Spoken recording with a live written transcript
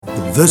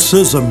This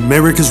is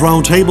America's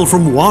Roundtable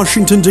from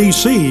Washington,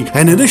 D.C.,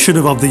 an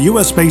initiative of the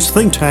U.S.-based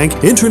think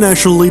tank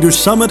International Leaders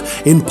Summit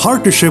in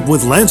partnership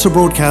with Lancer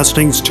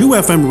Broadcasting's 2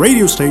 FM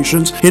radio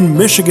stations in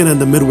Michigan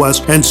and the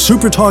Midwest and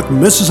SuperTalk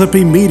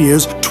Mississippi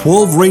Media's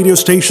 12 radio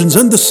stations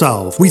in the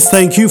South. We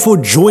thank you for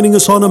joining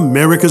us on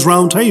America's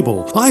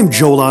Roundtable. I'm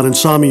Joel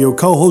Adensami, your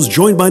co-host,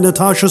 joined by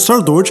Natasha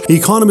Srdoc,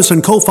 economist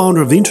and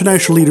co-founder of the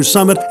International Leaders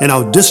Summit, and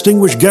our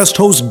distinguished guest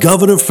host,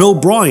 Governor Phil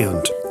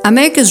Bryant.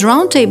 America's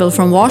Roundtable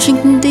from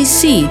Washington,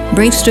 D.C.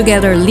 brings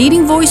together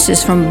leading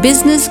voices from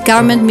business,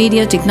 government,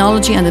 media,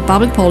 technology, and the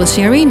public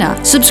policy arena.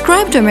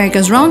 Subscribe to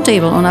America's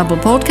Roundtable on Apple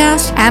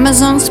Podcasts,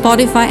 Amazon,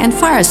 Spotify, and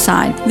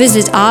Fireside.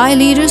 Visit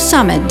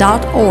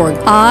iLeadersSummit.org.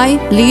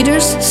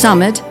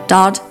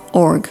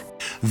 iLeadersSummit.org.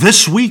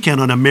 This weekend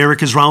on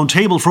America's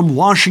Roundtable from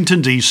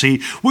Washington,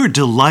 D.C., we're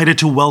delighted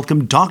to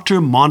welcome Dr.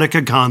 Monica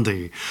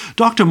Gandhi.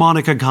 Dr.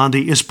 Monica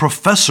Gandhi is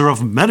Professor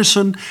of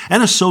Medicine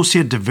and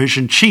Associate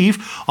Division Chief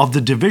of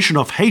the Division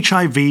of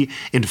HIV,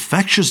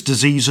 Infectious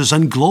Diseases,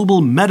 and Global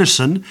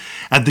Medicine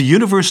at the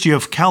University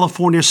of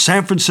California,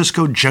 San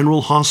Francisco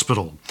General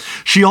Hospital.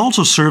 She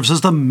also serves as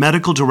the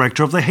Medical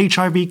Director of the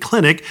HIV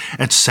Clinic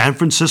at San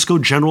Francisco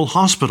General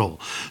Hospital.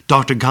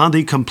 Dr.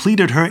 Gandhi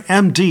completed her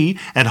MD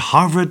at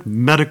Harvard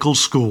Medical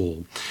School.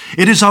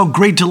 It is our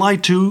great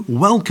delight to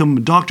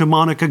welcome Dr.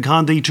 Monica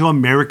Gandhi to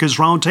America's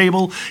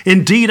Roundtable.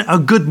 Indeed, a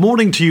good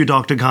morning to you,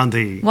 Dr.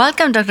 Gandhi.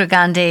 Welcome, Dr.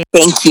 Gandhi.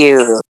 Thank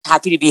you.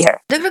 Happy to be here.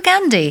 Dr.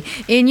 Gandhi,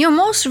 in your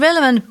most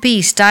relevant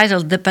piece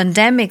titled The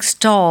Pandemic's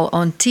Toll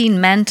on Teen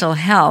Mental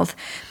Health,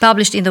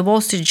 published in the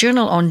Wall Street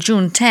Journal on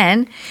June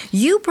 10,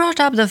 you brought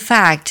up the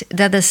fact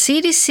that the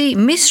CDC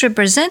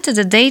misrepresented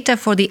the data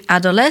for the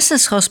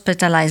adolescents'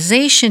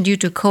 hospitalization due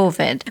to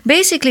COVID.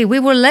 Basically, we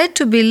were led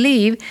to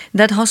believe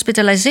that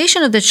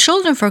hospitalization of the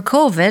children for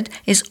COVID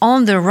is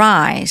on the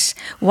rise,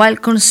 while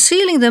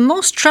concealing the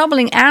most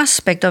troubling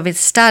aspect of its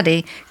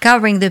study,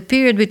 covering the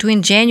period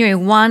between January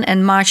 1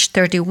 and March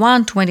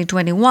 31,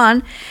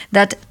 2021,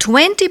 that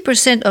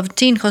 20% of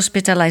teen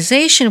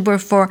hospitalization were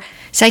for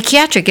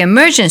psychiatric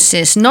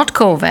emergencies, not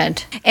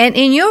COVID. And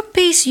in your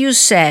piece you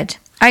said,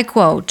 I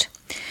quote,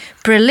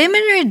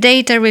 "Preliminary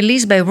data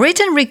released by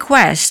written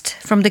request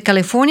from the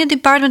California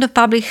Department of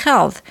Public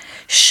Health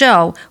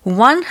show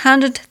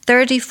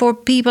 134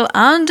 people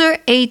under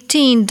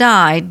 18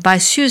 died by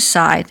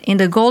suicide in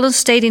the Golden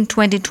State in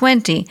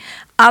 2020,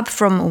 up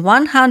from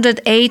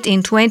 108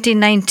 in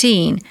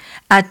 2019,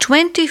 a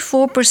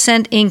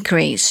 24%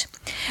 increase.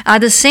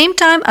 At the same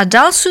time,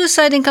 adult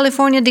suicide in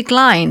California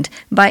declined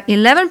by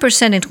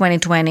 11% in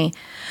 2020.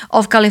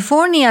 Of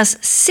California's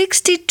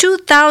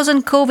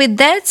 62,000 COVID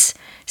deaths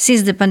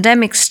since the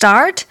pandemic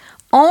start,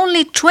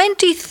 only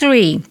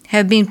 23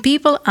 have been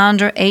people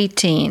under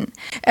 18.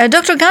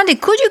 Dr. Gandhi,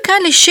 could you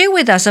kindly share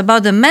with us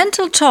about the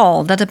mental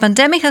toll that the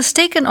pandemic has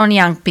taken on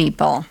young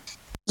people?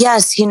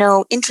 Yes,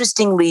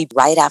 interestingly,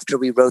 right after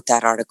we wrote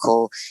that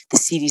article, the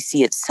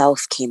CDC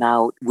itself came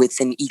out with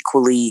an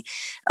equally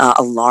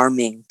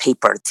alarming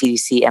paper,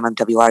 CDC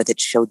MMWR, that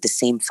showed the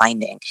same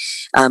finding.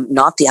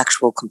 Not the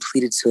actual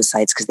completed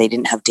suicides, because they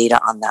didn't have data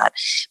on that,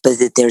 but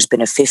that there's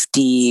been a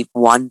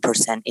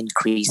 51%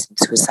 increase in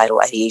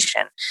suicidal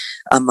ideation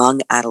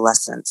among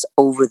adolescents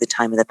over the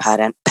time of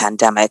the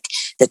pandemic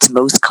that's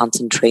most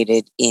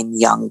concentrated in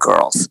young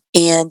girls.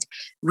 And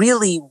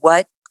really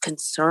what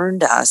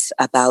concerned us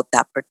about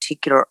the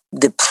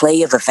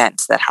play of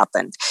events that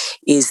happened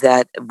is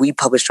that we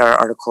published our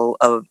article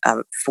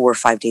 4 or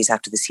 5 days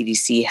after the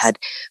CDC had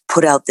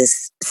put out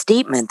this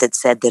statement that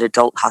said that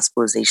adult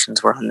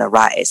hospitalizations were on the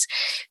rise.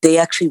 They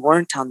actually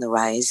weren't on the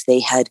rise. They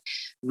had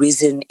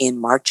risen in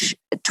March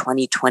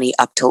 2020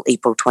 up till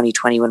April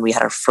 2020 when we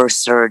had our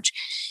first surge.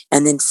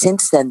 And then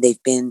since then,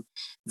 they've been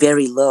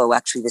very low,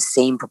 actually the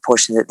same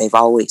proportion that they've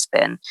always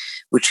been,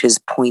 which is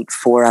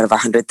 0.4 out of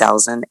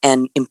 100,000.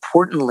 And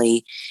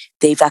importantly,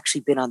 they've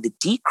actually been on the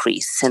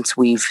decrease since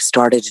we've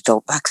started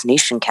adult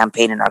vaccination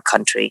campaign in our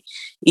country,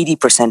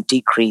 80%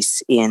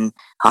 decrease in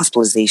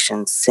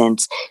hospitalizations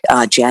since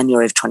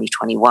January of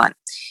 2021.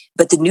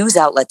 But the news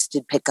outlets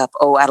did pick up,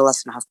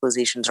 adolescent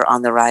hospitalizations are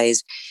on the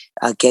rise,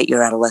 get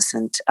your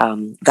adolescent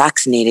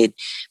vaccinated.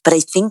 But I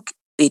think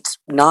it's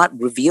not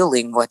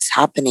revealing what's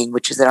happening,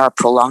 which is that our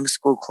prolonged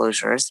school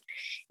closures,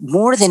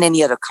 more than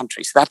any other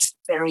country, so that's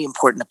very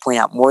important to point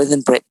out, more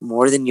than Britain,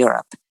 more than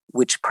Europe,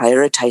 which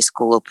prioritize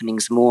school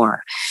openings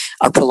more,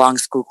 our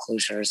prolonged school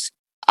closures,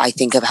 I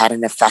think, have had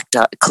an effect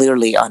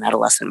clearly on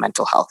adolescent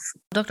mental health.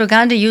 Dr.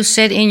 Gandhi, you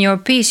said in your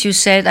piece,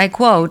 I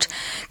quote,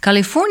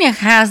 "California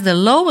has the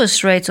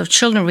lowest rates of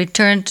children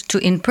returned to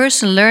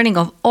in-person learning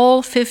of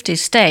all 50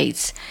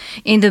 states.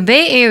 In the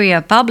Bay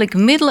Area, public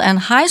middle and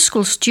high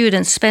school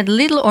students spent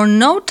little or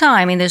no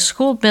time in their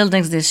school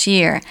buildings this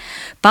year.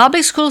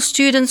 Public school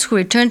students who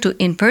return to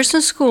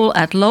in-person school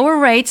at lower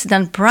rates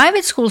than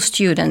private school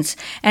students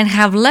and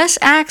have less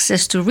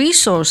access to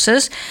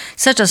resources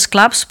such as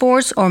club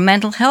sports or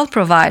mental health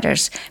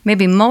providers may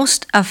be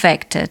most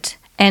affected."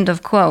 End of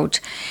quote.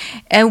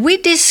 We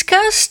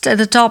discussed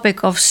the topic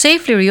of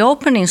safely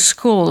reopening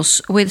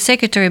schools with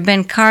Secretary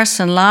Ben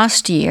Carson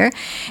last year,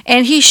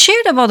 and he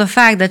shared about the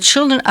fact that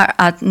children are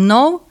at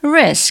no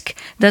risk,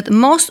 that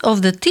most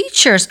of the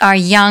teachers are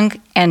young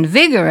and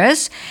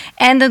vigorous,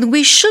 and that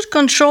we should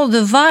control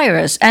the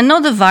virus and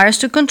not the virus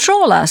to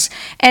control us.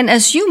 And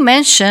as you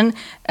mentioned,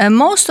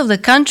 most of the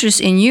countries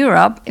in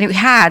Europe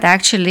had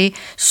actually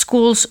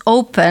schools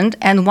opened,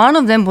 and one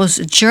of them was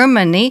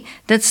Germany,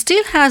 that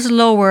still has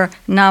lower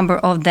number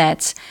of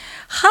deaths.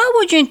 How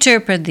would you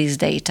interpret these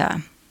data?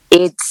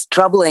 It's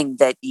troubling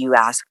that you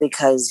ask,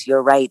 because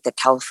you're right that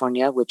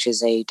California, which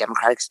is a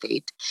Democratic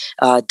state,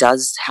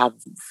 does have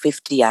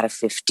 50 out of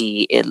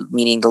 50,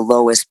 meaning the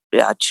lowest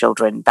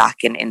children back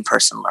in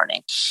in-person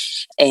learning.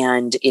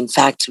 And in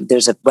fact,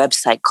 there's a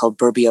website called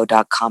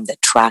Burbio.com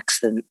that tracks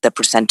the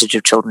percentage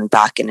of children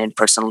back in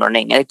in-person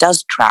learning. And it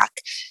does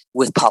track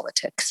with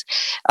politics.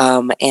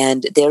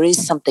 And there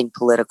is something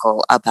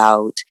political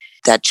about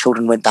that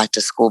children went back to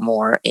school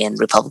more in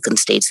Republican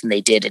states than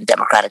they did in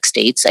Democratic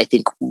states, I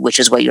think, which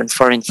is what you're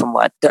inferring from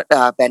what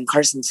Ben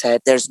Carson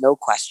said. There's no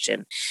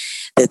question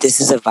that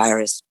this is a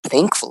virus,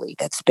 thankfully,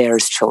 that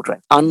spares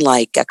children.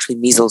 Unlike actually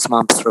measles,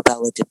 mumps,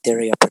 rubella,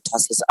 diphtheria,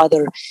 pertussis,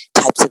 other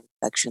types of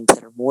infections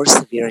that are more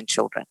severe in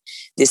children.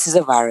 This is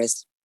a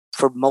virus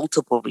for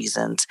multiple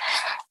reasons,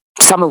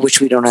 some of which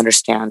we don't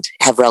understand,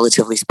 have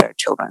relatively spared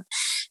children.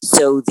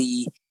 So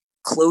the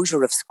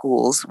closure of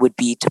schools would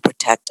be to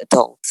protect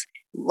adults.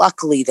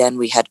 Luckily, then,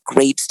 we had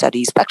great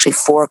studies, actually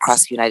 4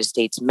 across the United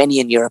States, many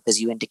in Europe,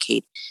 as you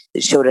indicate,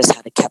 that showed us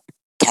how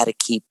to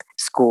keep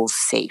schools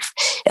safe.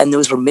 And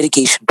those were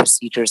mitigation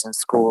procedures in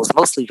schools,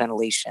 mostly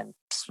ventilation,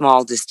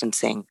 small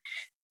distancing,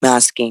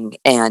 masking,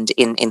 and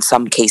in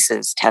some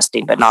cases,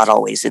 testing, but not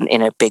always.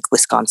 In a big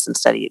Wisconsin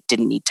study, it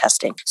didn't need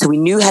testing. So we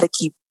knew how to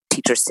keep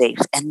teachers safe.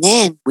 And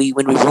then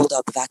when we rolled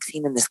out the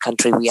vaccine in this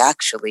country, we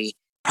actually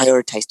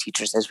prioritize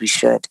teachers as we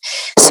should.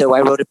 So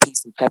I wrote a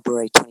piece in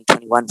February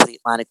 2021 for The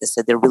Atlantic that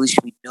said there really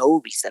should be no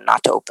reason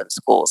not to open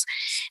schools.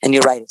 And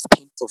you're right, it's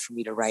painful for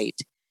me to write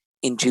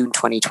in June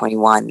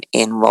 2021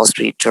 in Wall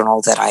Street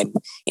Journal that I'm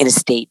in a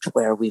state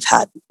where we've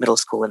had middle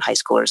school and high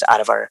schoolers out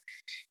of our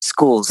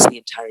schools the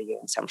entire year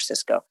in San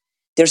Francisco.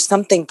 There's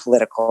something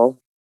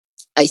political.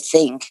 I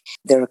think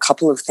there are a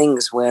couple of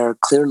things where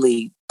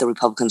clearly the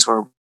Republicans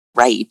were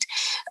right.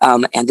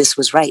 And this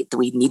was right, that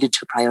we needed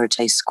to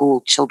prioritize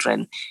school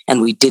children, and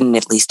we didn't,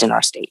 at least in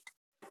our state.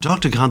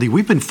 Dr. Gandhi,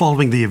 we've been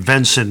following the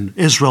events in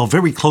Israel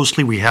very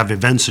closely. We have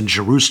events in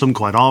Jerusalem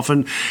quite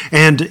often.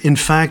 And in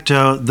fact,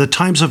 the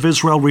Times of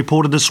Israel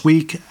reported this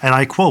week, and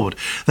I quote,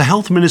 "The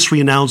health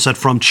ministry announced that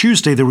from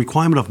Tuesday, the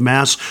requirement of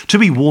masks to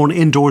be worn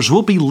indoors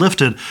will be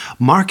lifted,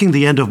 marking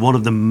the end of one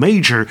of the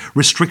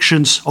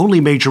only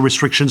major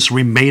restrictions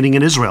remaining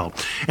in Israel."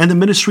 And the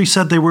ministry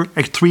said there were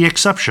 3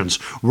 exceptions: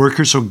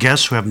 workers or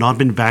guests who have not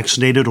been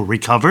vaccinated or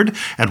recovered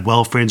at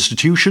welfare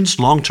institutions,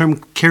 long-term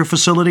care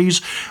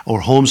facilities,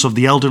 or homes of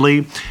the elderly,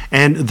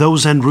 and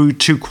those en route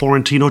to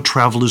quarantine or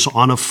travelers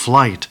on a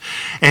flight.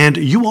 And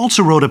you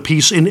also wrote a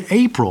piece in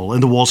April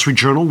in the Wall Street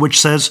Journal which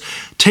says,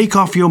 "Take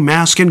off your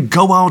mask and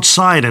go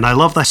outside." And I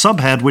love the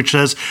subhead which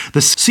says,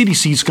 "The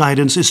CDC's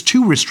guidance is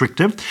too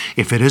restrictive.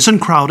 If it isn't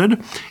crowded,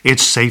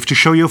 it's safe to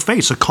show your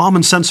face." A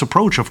common sense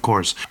approach, of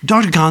course.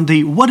 Dr.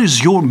 Gandhi, what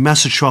is your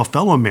message to our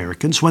fellow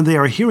Americans when they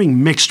are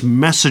hearing mixed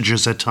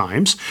messages at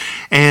times?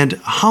 And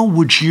how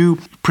would you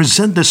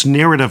present this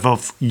narrative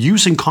of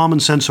using common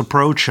sense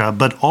approach,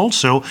 but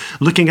also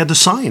looking at the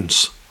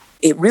science?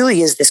 It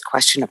really is this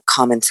question of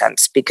common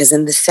sense, because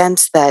in the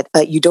sense that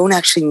you don't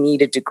actually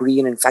need a degree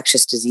in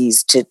infectious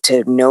disease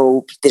to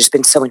know, there's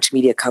been so much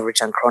media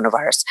coverage on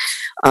coronavirus,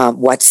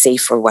 what's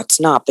safe or what's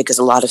not, because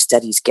a lot of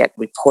studies get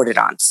reported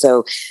on.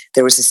 So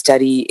there was a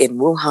study in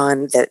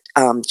Wuhan that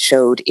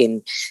showed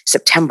in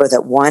September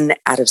that 1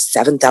 out of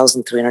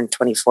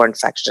 7,324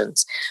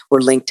 infections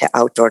were linked to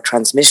outdoor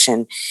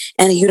transmission.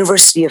 And the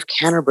University of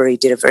Canterbury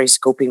did a very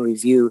scoping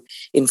review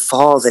in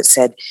fall that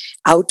said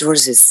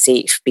outdoors is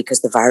safe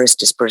because the virus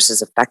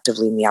disperses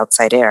effectively in the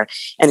outside air.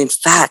 And in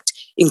fact,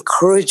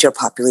 encourage your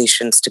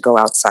populations to go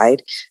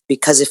outside,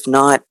 because if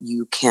not,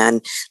 you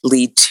can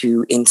lead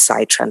to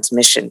inside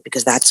transmission,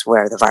 because that's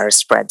where the virus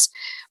spreads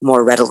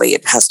more readily.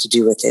 It has to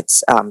do with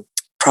its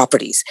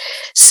properties.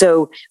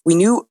 So we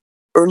knew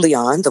early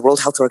on, the World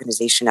Health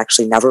Organization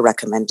actually never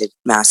recommended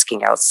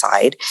masking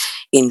outside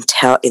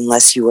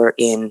unless you were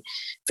in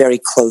very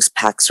close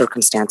packed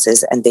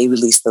circumstances, and they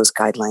released those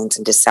guidelines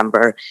in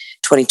December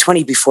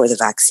 2020 before the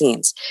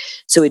vaccines.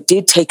 So it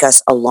did take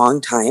us a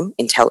long time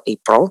until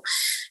April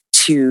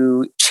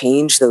to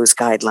change those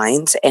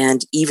guidelines.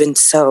 And even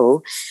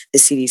so, the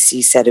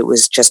CDC said it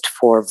was just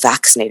for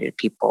vaccinated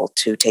people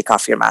to take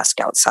off your mask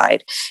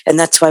outside. And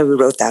that's why we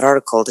wrote that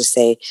article, to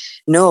say,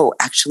 no,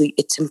 actually,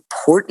 it's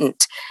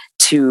important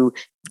to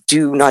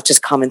do not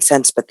just common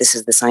sense, but this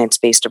is the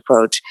science-based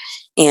approach,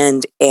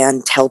 and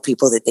tell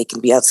people that they can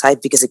be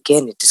outside, because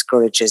again, it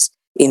discourages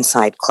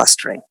inside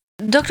clustering.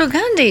 Dr.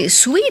 Gandhi,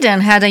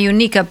 Sweden had a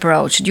unique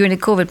approach during the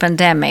COVID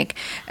pandemic.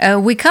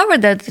 We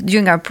covered that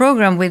during our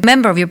program with a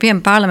member of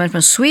European Parliament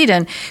from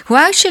Sweden, who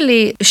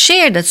actually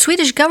shared that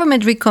Swedish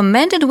government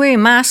recommended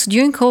wearing masks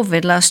during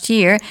COVID last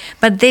year,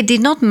 but they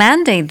did not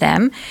mandate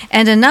them.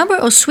 And a number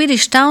of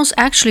Swedish towns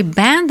actually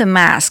banned the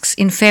masks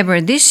in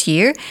February this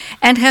year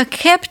and have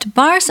kept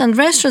bars and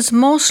restaurants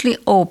mostly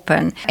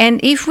open.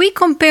 And if we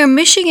compare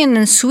Michigan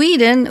and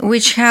Sweden,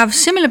 which have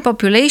similar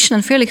population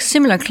and fairly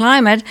similar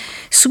climate,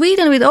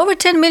 Sweden with over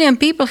 10 million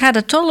people had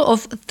a total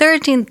of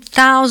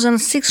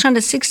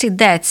 13,660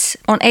 deaths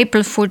on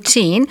April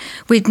 14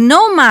 with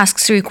no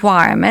masks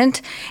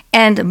requirement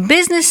and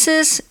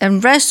businesses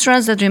and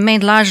restaurants that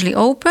remained largely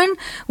open,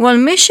 while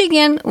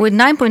Michigan with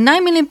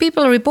 9.9 million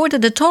people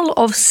reported a total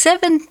of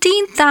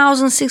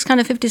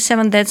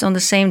 17,657 deaths on the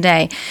same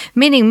day,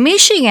 meaning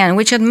Michigan,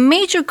 which had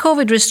major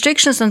COVID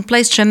restrictions and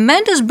placed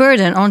tremendous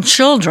burden on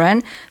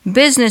children,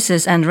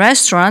 businesses and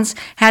restaurants,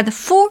 had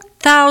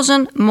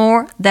 4,000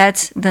 more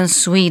deaths than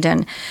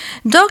Sweden.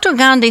 Dr.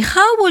 Gandhi,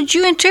 how would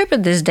you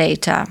interpret this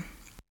data?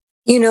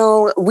 You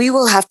know, we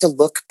will have to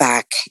look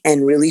back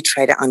and really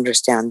try to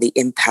understand the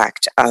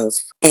impact of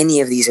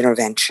any of these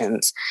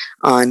interventions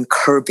on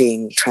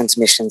curbing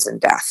transmissions and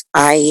death.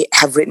 I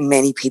have written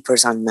many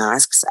papers on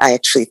masks. I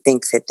actually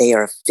think that they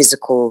are a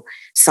physical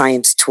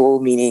science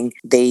tool, meaning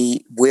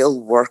they will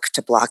work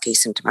to block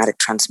asymptomatic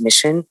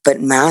transmission.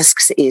 But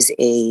masks is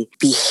a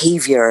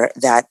behavior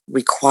that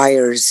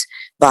requires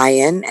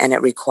buy-in, and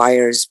it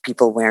requires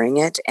people wearing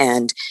it,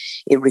 and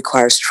it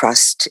requires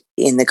trust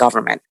in the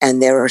government. And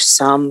there are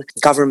some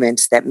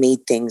governments that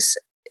made things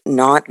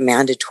not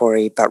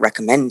mandatory but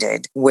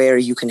recommended, where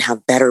you can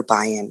have better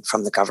buy-in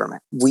from the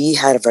government. We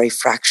had a very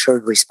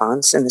fractured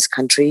response in this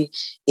country.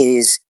 It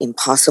is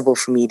impossible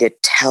for me to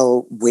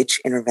tell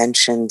which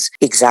interventions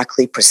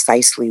exactly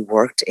precisely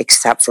worked,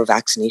 except for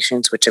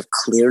vaccinations, which have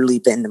clearly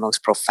been the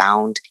most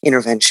profound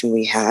intervention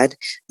we had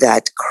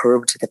that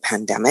curbed the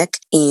pandemic.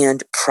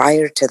 And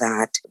prior to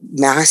that,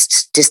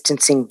 masks,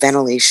 distancing,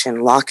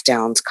 ventilation,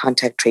 lockdowns,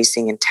 contact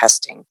tracing, and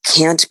testing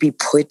can't be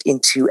put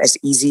into as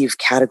easy of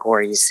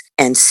categories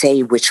and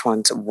say which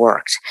ones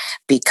worked,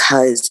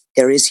 because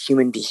there is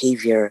human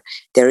behavior.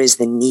 There is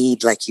the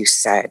need, like you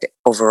said,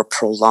 over a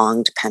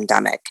prolonged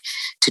pandemic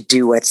to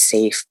do what's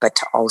safe, but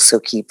to also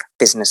keep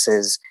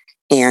businesses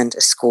and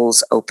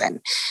schools open.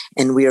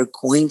 And we are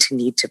going to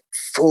need to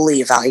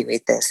fully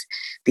evaluate this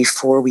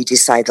before we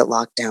decide that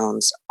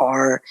lockdowns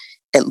are,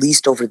 at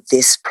least over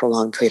this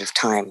prolonged period of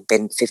time,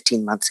 been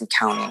 15 months and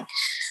counting,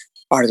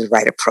 are the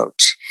right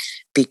approach.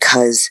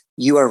 Because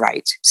you are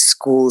right,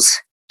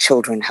 schools,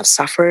 children have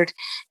suffered,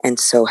 and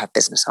so have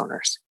business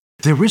owners.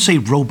 There is a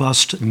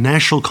robust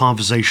national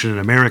conversation in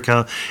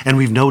America, and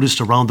we've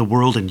noticed around the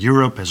world, in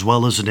Europe as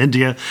well as in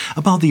India,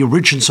 about the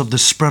origins of the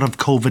spread of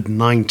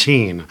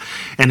COVID-19.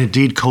 And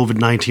indeed,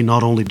 COVID-19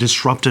 not only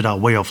disrupted our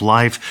way of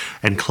life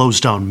and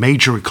closed down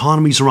major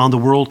economies around the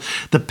world,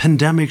 the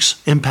pandemic's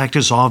impact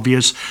is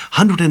obvious: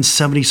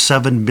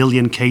 177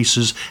 million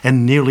cases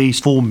and nearly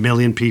 4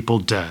 million people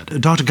dead.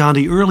 Dr.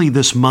 Gandhi, early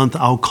this month,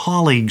 our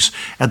colleagues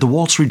at the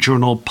Wall Street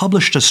Journal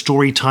published a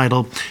story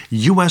titled,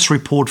 "U.S.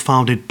 Report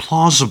Found It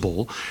Plausible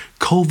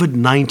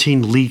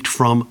COVID-19 Leaked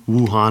from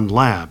Wuhan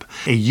Lab."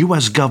 A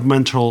U.S.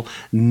 governmental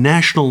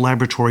national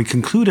laboratory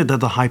concluded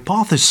that the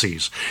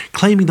hypothesis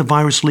claiming the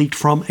virus leaked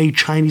from a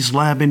Chinese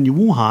lab in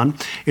Wuhan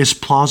is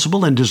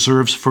plausible and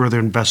deserves further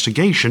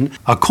investigation,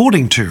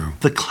 according to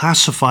the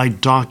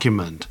classified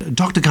document.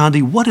 Dr.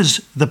 Gandhi, what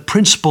is the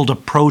principled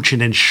approach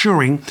in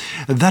ensuring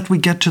that we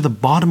get to the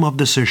bottom of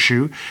this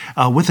issue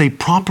with a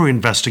proper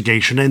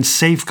investigation and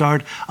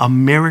safeguard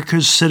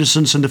America's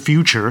citizens in the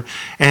future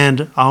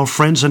and our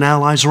friends and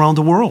allies around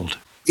the world?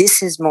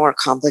 This is more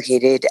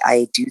complicated.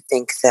 I do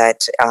think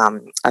that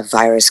a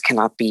virus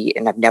cannot be,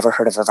 and I've never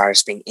heard of a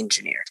virus being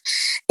engineered.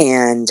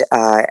 And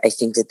I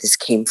think that this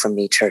came from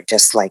nature,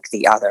 just like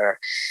the other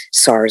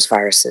SARS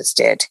viruses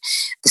did,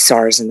 the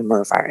SARS and the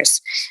MERS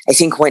virus. I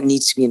think what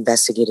needs to be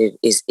investigated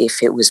is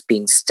if it was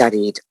being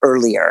studied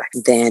earlier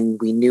than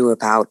we knew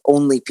about,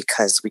 only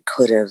because we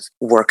could have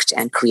worked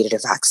and created a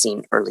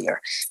vaccine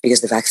earlier,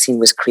 because the vaccine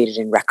was created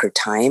in record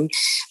time,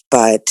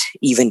 but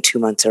even 2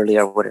 months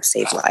earlier would have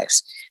saved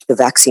lives. The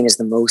vaccine is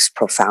the most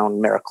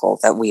profound miracle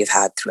that we have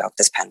had throughout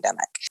this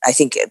pandemic. I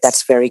think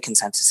that's very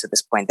consensus at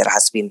this point, that it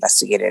has to be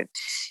investigated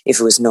if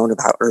it was known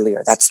about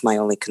earlier. That's my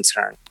only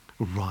concern.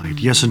 Right.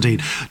 Yes,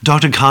 indeed.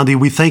 Dr. Gandhi,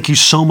 we thank you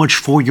so much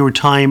for your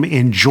time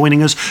in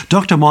joining us.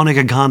 Dr.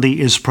 Monica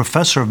Gandhi is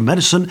Professor of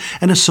Medicine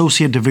and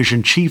Associate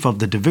Division Chief of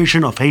the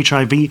Division of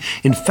HIV,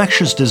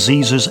 Infectious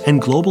Diseases,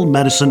 and Global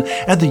Medicine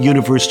at the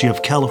University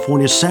of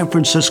California, San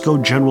Francisco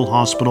General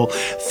Hospital.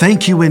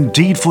 Thank you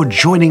indeed for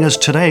joining us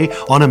today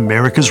on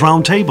America's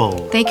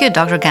Roundtable. Thank you,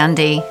 Dr.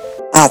 Gandhi.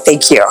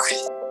 Thank you.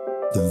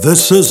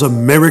 This is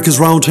America's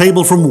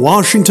Roundtable from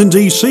Washington,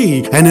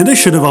 D.C., an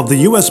initiative of the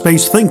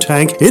U.S.-based think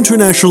tank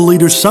International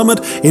Leaders Summit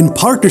in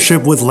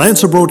partnership with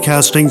Lancer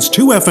Broadcasting's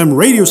 2 FM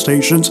radio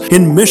stations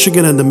in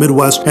Michigan and the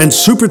Midwest and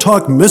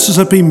SuperTalk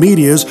Mississippi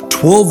Media's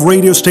 12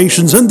 radio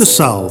stations in the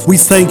South. We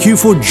thank you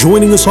for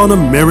joining us on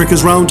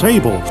America's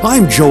Roundtable.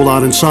 I'm Joel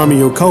Adensami,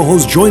 your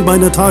co-host, joined by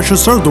Natasha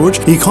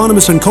Srdoc,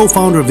 economist and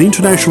co-founder of the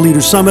International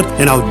Leaders Summit,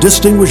 and our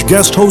distinguished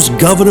guest host,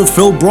 Governor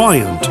Phil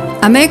Bryant.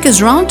 America's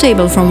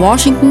Roundtable from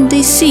Washington,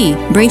 D.C.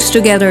 brings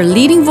together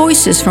leading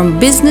voices from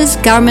business,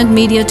 government,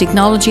 media,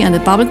 technology, and the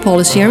public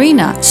policy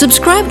arena.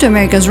 Subscribe to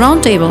America's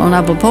Roundtable on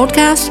Apple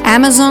Podcasts,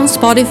 Amazon,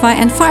 Spotify,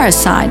 and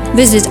Fireside.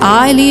 Visit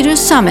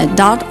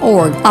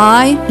iLeadersSummit.org.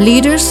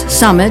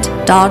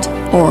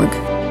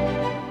 iLeadersSummit.org.